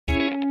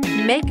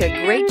Make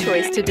a great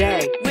choice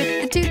today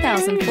with the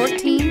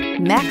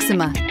 2014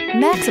 Maxima.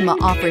 Maxima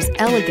offers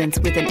elegance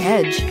with an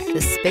edge.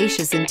 The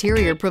spacious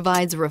interior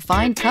provides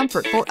refined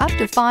comfort for up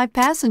to 5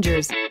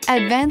 passengers.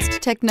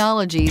 Advanced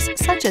technologies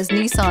such as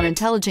Nissan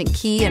Intelligent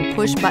Key and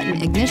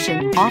Push-Button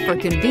Ignition offer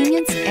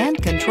convenience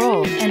and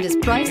control and is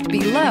priced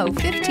below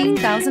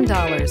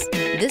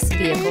 $15,000. This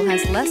vehicle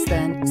has less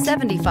than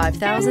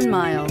 75,000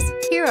 miles.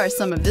 Here are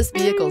some of this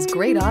vehicle's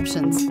great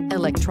options: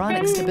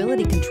 electronic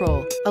stability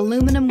control,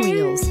 aluminum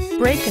wheels,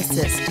 brake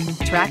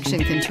assist,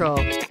 traction control,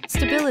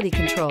 stability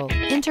control,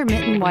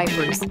 intermittent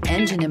wipers,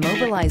 engine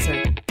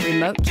immobilizer,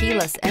 remote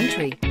keyless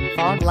entry,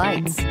 fog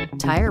lights,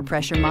 tire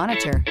pressure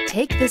monitor.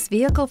 Take this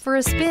vehicle for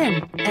a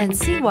spin and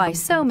see why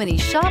so many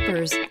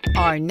shoppers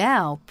are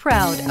now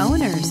proud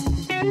owners.